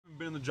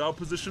been in the job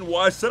position. Well,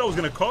 I said I was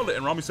gonna call it,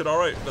 and Rami said, all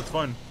right, that's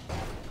fine.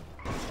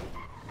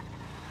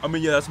 I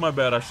mean, yeah, that's my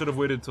bad. I should have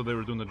waited until they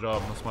were doing the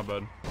job. That's my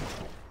bad.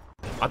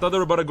 I thought they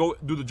were about to go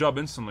do the job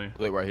instantly.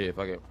 Wait, right here,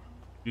 fuck it.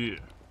 Yeah.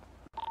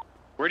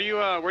 Where do you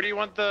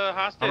want the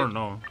hostage? I don't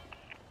know.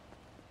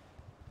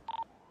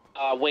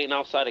 Waiting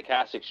outside a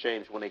cash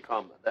exchange when they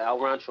come. The El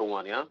Rancho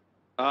one, yeah?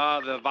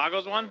 The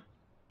Vagos one?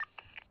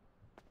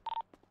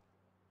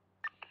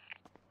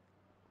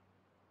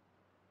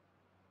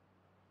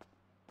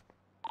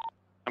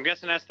 I'm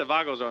guessing that's the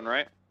Vago zone,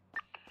 right?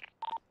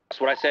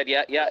 That's what I said,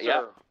 yeah.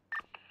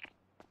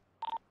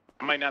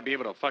 I might not be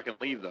able to fucking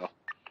leave, though.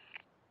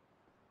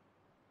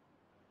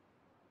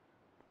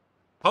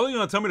 How are you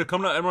gonna tell me to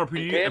come to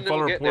MRPD and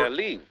follow a report? There,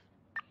 leave.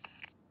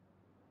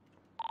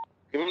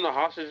 Give him the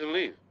hostage and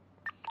leave.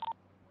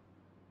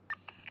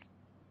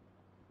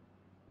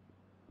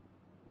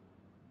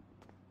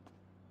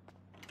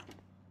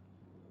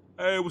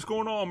 Hey, what's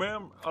going on,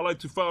 man? I'd like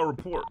to file a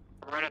report.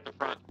 Right at the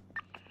front.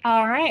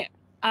 All right.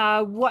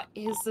 What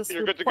is this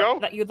You're good to report go?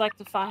 that you'd like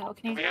to file?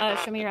 Can you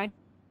show me your ID?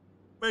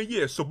 Man,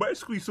 yeah, so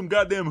basically some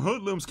goddamn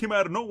hoodlums came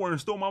out of nowhere and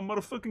stole my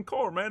motherfucking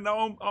car, man.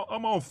 Now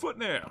I'm on foot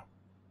now.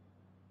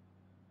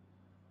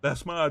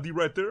 That's my ID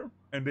right there.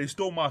 And they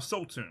stole my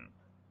Sultan.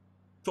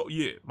 So,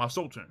 yeah, my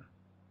Sultan.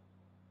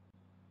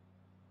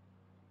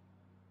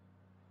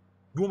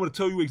 You want me to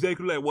tell you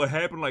exactly like what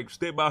happened, like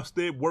step by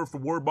step, word for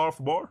word, bar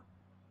for bar?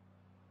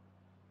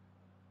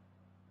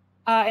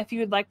 If you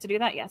would like to do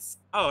that, yes.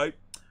 All right.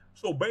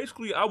 So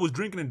basically, I was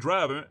drinking and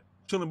driving,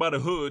 chilling by the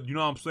hood, you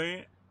know what I'm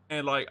saying?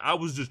 And like, I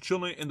was just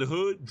chilling in the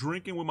hood,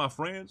 drinking with my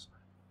friends.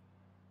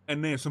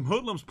 And then some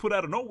hoodlums put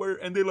out of nowhere,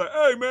 and they're like,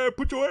 hey man,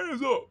 put your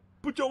hands up.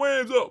 Put your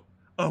hands up.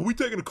 We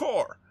taking the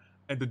car.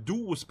 And the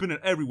dude was spinning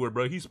everywhere,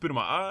 bro. He spinning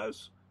my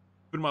eyes,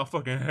 spinning my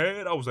fucking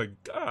head. I was like,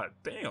 God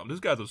damn, this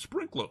guy's a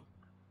sprinkler.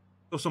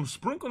 So some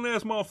sprinkling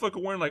ass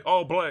motherfucker wearing like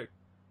all black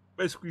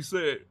basically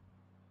said,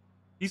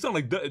 he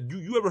sounded like,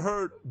 you ever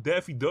heard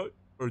Daffy Duck?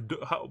 Or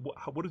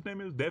what his name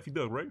is? Daffy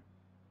Duck, right?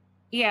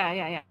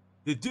 Yeah.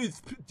 Dude,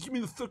 give me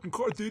the fucking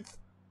car, dude.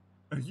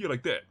 And yeah,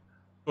 like that.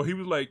 So he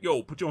was like,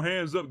 yo, put your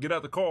hands up, get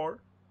out the car.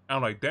 And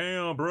I'm like,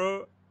 damn,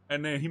 bro.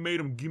 And then he made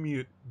him give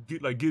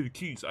the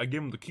keys. I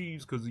gave him the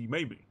keys because he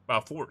made me by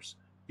force.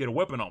 He had a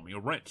weapon on me, a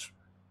wrench.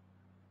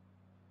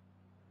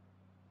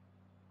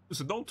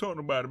 Listen, don't tell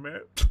nobody,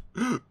 man.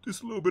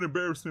 Just a little bit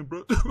embarrassing,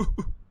 bro.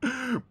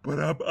 But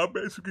I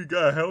basically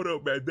got held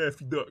up by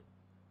Daffy Duck.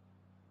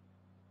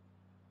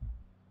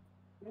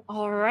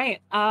 All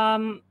right.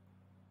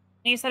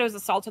 You said it was a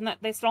Sultan that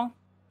they stole?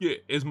 Yeah,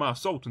 it's my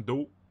Sultan,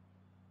 dude.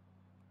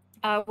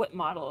 What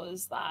model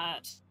is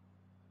that?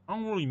 I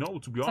don't really know,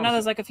 to be honest. I know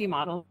there's like a few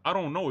models. I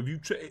don't know. If you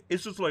check,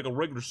 it's just like a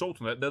regular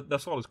Sultan.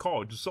 That's all it's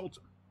called, just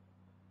Sultan.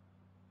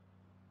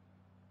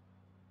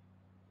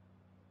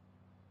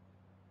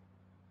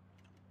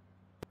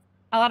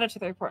 I'll add it to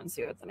the report and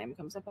see what the name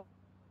comes up.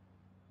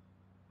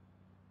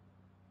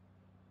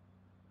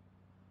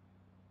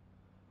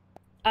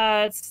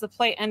 It's the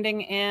plate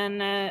ending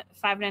in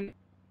 59.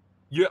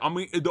 Yeah, I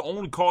mean, the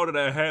only car that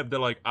I have that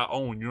like I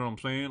own, you know what I'm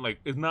saying? Like,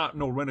 it's not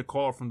no rented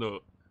car from the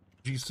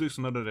G6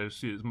 and none of that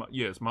shit.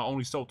 It's my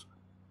only Sultan.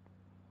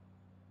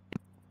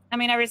 I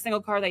mean, every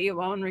single car that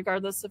you own,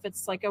 regardless if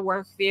it's like a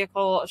work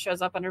vehicle,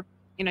 shows up under,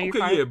 you know, your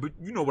car. Okay, yeah, but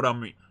you know what I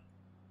mean.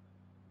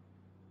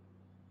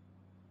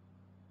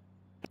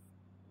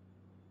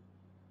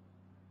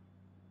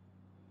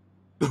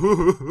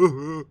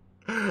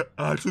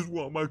 I just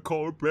want my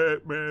car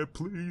back, man.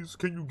 Please,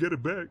 can you get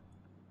it back?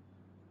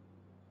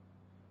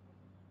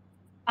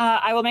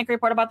 I will make a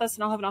report about this,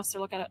 and I'll have an officer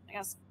look at it, I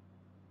guess.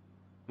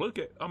 Look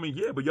at, I mean,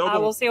 yeah, but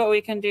y'all we'll see what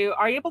we can do.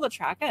 Are you able to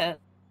track it?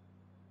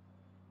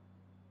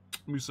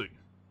 Let me see.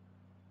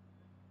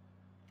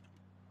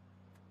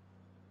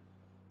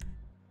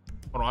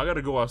 Hold on, I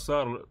gotta go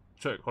outside.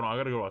 Check. Hold on, I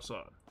gotta go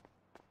outside.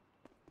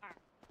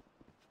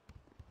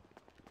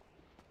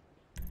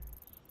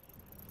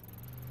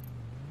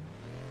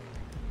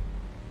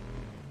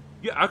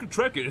 Yeah, I can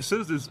track it. It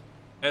says this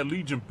at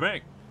Legion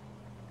Bank.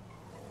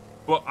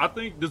 But I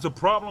think there's a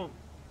problem.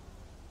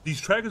 These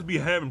trackers be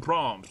having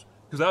problems.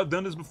 Because I've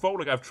done this before.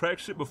 Like, I've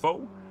tracked shit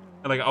before.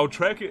 And, like, I'll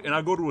track it and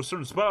I go to a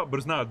certain spot, but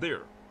it's not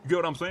there. You get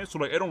what I'm saying? So,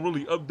 like, it don't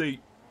really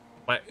update,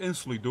 like,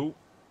 instantly, dude.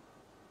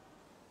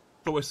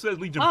 So it says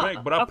Legion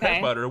Bank, but I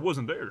passed by there. It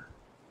wasn't there.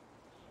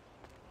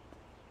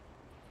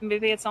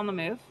 Maybe it's on the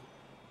move.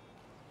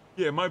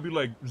 Yeah, it might be,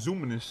 like,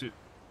 zooming and shit.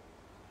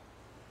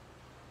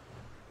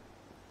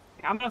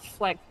 I'm gonna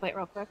flag the plate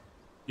real quick.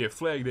 Yeah,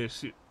 flag that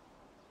shit.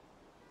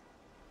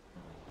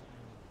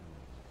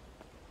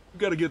 You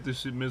gotta get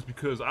this shit, miss,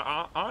 because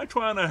I ain't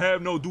trying to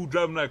have no dude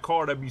driving that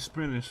car that be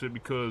spinning shit,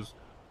 because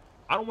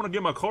I don't want to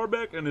get my car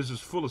back and it's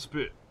just full of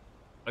spit.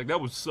 Like, that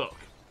would suck.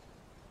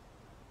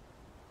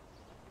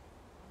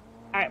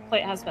 Alright,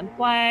 plate has been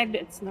flagged.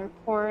 It's in the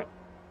report.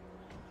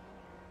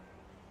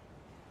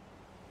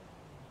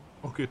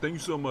 Okay, thank you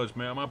so much,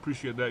 ma'am. I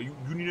appreciate that. You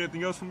need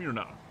anything else from me or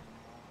not?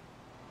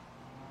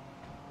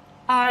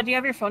 Do you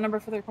have your phone number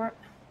for the report?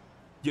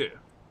 Yeah.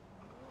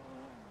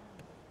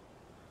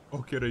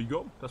 Okay, there you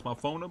go. That's my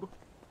phone number.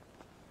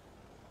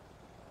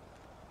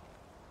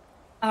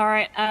 All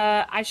right.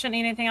 I shouldn't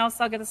need anything else.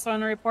 I'll get this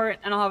on the report,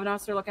 and I'll have an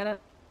officer look at it.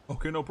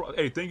 Okay, no problem.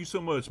 Hey, thank you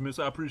so much, miss.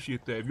 I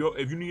appreciate that.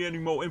 If you need any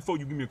more info,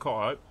 you give me a call,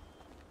 all right?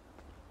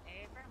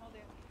 Hey, will do.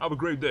 Have a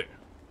great day.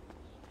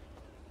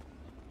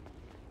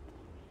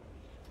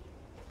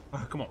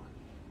 Come on.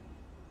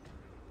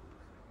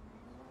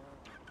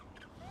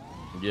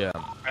 Yeah.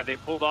 Are they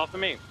pulled off of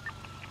me?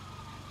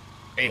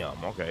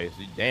 Damn. Okay.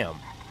 See, damn.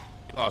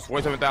 You lost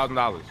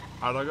 $47,000.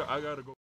 I gotta go.